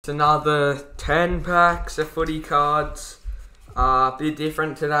It's another 10 packs of footy cards. A bit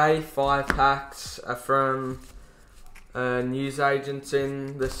different today. 5 packs are from news agents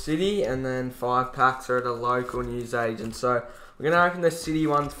in the city, and then 5 packs are at a local news agent. So we're going to open the city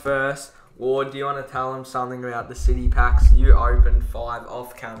ones first. Ward, do you want to tell them something about the city packs? You opened 5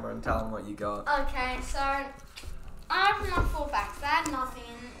 off camera and tell them what you got. Okay, so I opened my 4 packs. They had nothing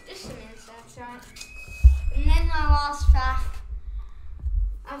in it, just some insects, right? And then my last pack,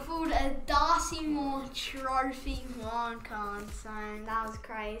 I pulled a Darcy Moore trophy wild card, so that was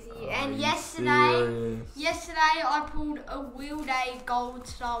crazy. And yesterday I pulled a Wheel Day Gold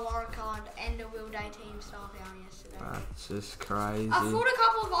Star wild card and a Wheel Day Team Star power yesterday. That's just crazy. I pulled a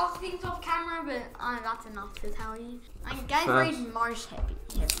couple of other things off camera, but that's enough to tell you. I gave Reid most heavy.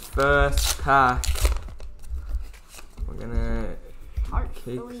 First pack. We're gonna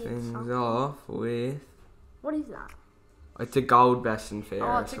kick things off with. What is that? It's a gold best and fairest.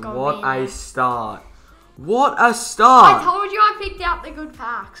 Oh, it's a gold what bean. a start. What a start. I told you I picked out the good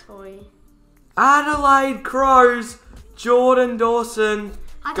packs for you. Adelaide Crows, Jordan Dawson,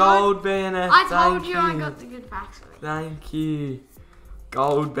 gold BNF. I told you I got the good packs for you. Thank you.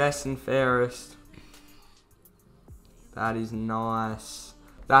 Gold best and fairest. That is nice.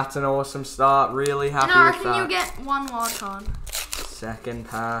 That's an awesome start. Really happy with that. And I reckon you'll get 1 wild card. Second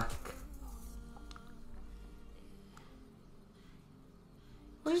pack.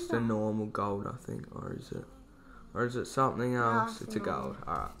 Just a normal gold, I think, or is it something else? No, it's a gold.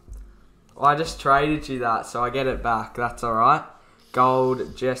 Alright. Well, I just traded you that, so I get it back. That's alright.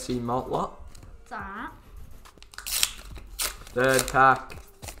 Gold Jesse Motlop. It's alright. Third pack.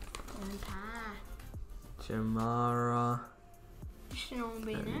 Third pack. Jamara. Just a normal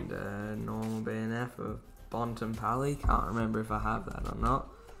BNF. And normal BNF of Bontempelli. Can't remember if I have that or not.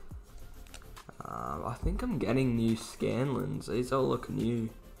 I think I'm getting new Scanlons. These all look new.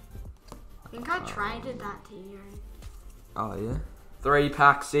 I think I traded that to you. Oh yeah. 3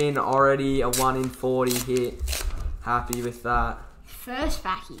 packs in already. A 1 in 40 hit. Happy with that. First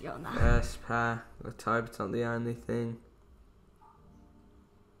pack you got that. First pack. Let's hope it's not the only thing.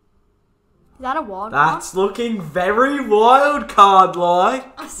 Is that a wild card? That's looking very wild card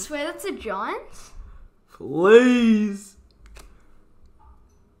like. I swear that's a Giants. Please.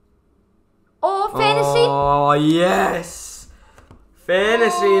 Or fantasy. Oh yes.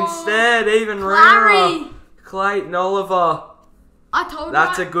 Fantasy instead. Even Clary. rarer. Clayton Oliver. I told you.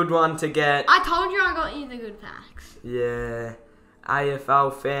 That's a good one to get. I told you I got you the good packs. Yeah.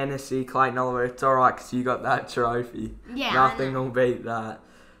 AFL Fantasy, Clayton Oliver. It's alright because you got that trophy. Yeah. Nothing will beat that.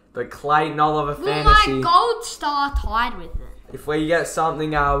 But Clayton Oliver Well, Fantasy. my gold star tied with it. If we get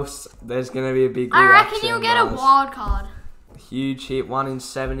something else, there's going to be a big I reaction. reckon you'll get a wild card. Huge hit, 1 in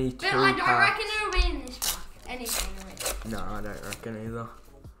 72 But I don't packs. reckon it'll be in this pack. Anything really. No, I don't reckon either.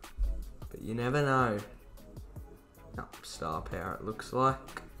 But you never know. Oh, star power it looks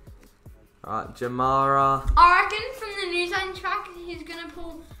like. Right, Jamara. I reckon from the news agent's pack, he's going to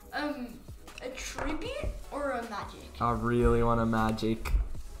pull a tribute or a magic. I really want a magic.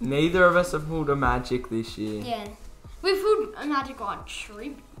 Neither of us have pulled a magic this year. Yeah. We've pulled a magic on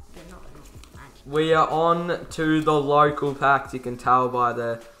tribute, but not a magic. We are on to the local packs. You can tell by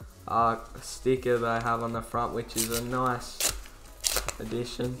the sticker they have on the front, which is a nice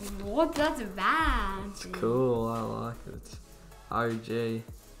addition. What? That's bad. It's cool. I like it. It's OG.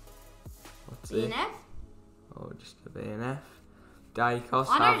 What's this? BNF? Oh, just a BNF. Dacos,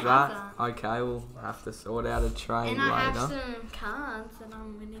 I don't have that. have Okay, we'll have to sort out a trade And later. I have some cards that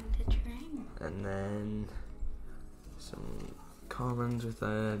I'm willing to trade. And then some commons with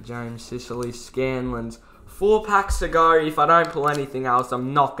James Sicily Scanlons. 4 packs to go. If I don't pull anything else,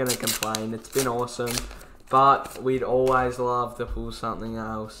 I'm not going to complain. It's been awesome. But we'd always love to pull something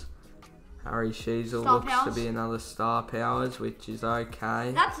else. Harry Sheasel looks to be another Star Powers, which is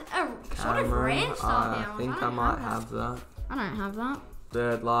okay. That's a sort of rare Star Powers. I think I might have that. I don't have that.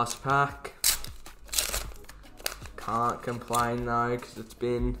 Third last pack. Can't complain though, because it's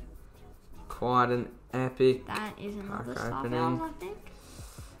been quite an epic. That is another pack Star opening. Powers, I think.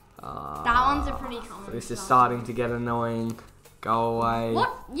 That one's a pretty common. This is starting to get annoying. Go away.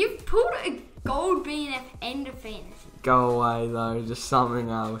 What? You pulled a gold BNF and a fantasy. Go away though, just something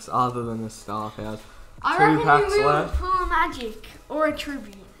else other than the Star Powers. I 2 reckon packs you will left. pull a magic or a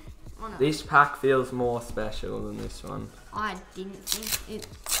tribute. This pack feels more special than this one. I didn't think it.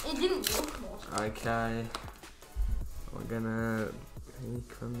 It didn't look more special. Okay. We're gonna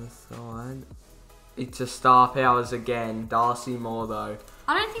peek from the side. It's a Star Powers again. Darcy Moore though.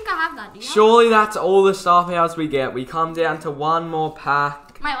 I don't think I have that, do you? Surely that's all the Star Powers we get. We come down to 1 more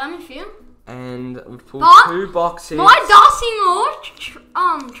pack. Mate, let me feel. And we've pulled But 2 box hits. My Darcy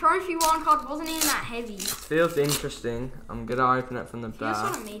Moore trophy one card wasn't even that heavy. It feels interesting. I'm gonna open it from the Feels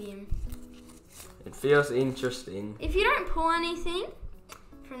back. sort of medium. It feels interesting. If you don't pull anything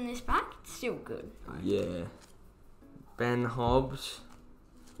from this pack, it's still good. Yeah. Ben Hobbs,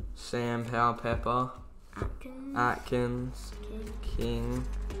 Sam Powell-Pepper, Atkins, King.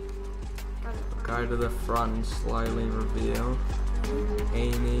 Go to the front and slowly reveal.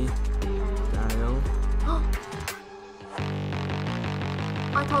 Amy, Dale.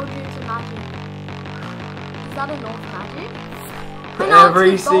 I told you it's a magic. Is that a North magic?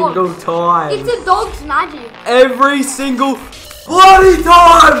 Every single time. It's a dog's magic. Every single bloody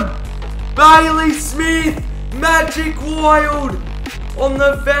time! Bailey Smith, Magic Wild, on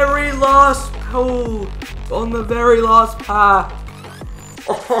the very last pull, on the very last pack.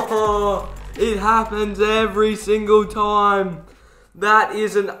 Oh, it happens every single time. That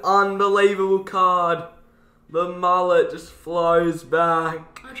is an unbelievable card. The mullet just flows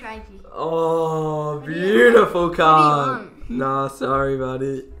back. I'll trade you. Oh, beautiful card. What Nah, sorry,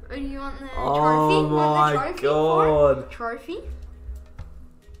 buddy. do you want the trophy? Oh my god. Trophy?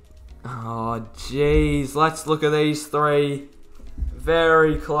 Oh jeez, let's look at these 3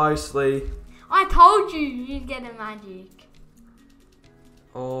 very closely. I told you you'd get a magic.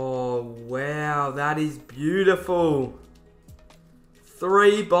 Oh wow, that is beautiful.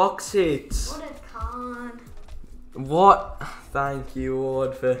 3 box hits. What a card. What? Thank you,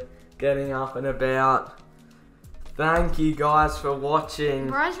 Ward, for getting up and about. Thank you guys for watching.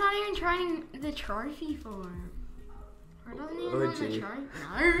 Bro's not even trading the trophy for him. Bro doesn't even Would want the you? trophy.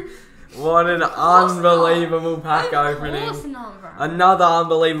 No. What an unbelievable pack opening. Of course not, bro. Another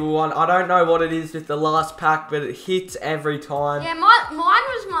unbelievable one. I don't know what it is with the last pack, but it hits every time. Yeah, mine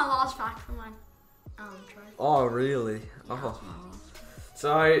was my last pack for my trophy. Oh, really? Yeah, Oh. that's my last.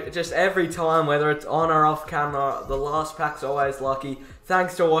 So, just every time, whether it's on or off camera, the last pack's always lucky.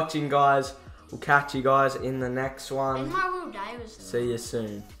 Thanks for watching, guys. We'll catch you guys in the next one. And my real day was See you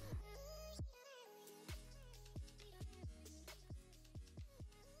soon.